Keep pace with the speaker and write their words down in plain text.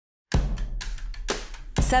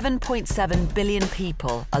7.7 billion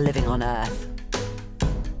people are living on Earth.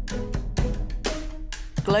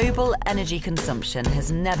 Global energy consumption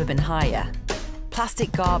has never been higher. Plastic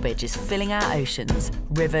garbage is filling our oceans,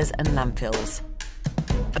 rivers and landfills.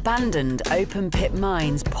 Abandoned open-pit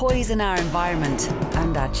mines poison our environment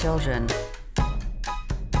and our children.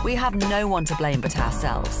 We have no one to blame but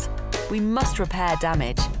ourselves. We must repair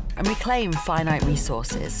damage and reclaim finite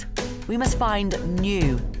resources. We must find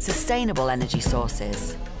new, sustainable energy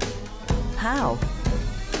sources. How?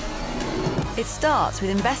 It starts with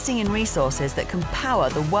investing in resources that can power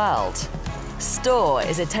the world. Storh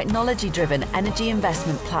is a technology-driven energy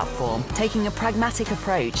investment platform taking a pragmatic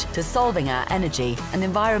approach to solving our energy and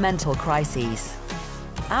environmental crises.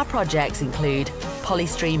 Our projects include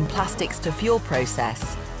polystream plastics to fuel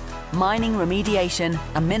process, mining remediation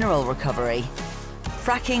and mineral recovery,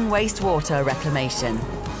 fracking wastewater reclamation.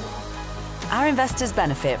 Our investors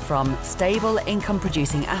benefit from stable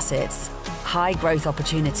income-producing assets, high growth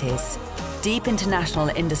opportunities, deep international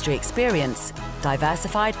industry experience,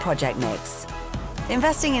 diversified project mix.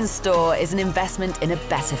 Investing in Storh is an investment in a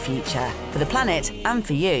better future for the planet and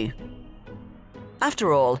for you.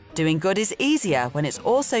 After all, doing good is easier when it's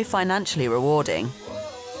also financially rewarding.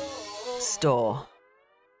 Storh.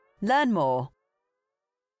 Learn more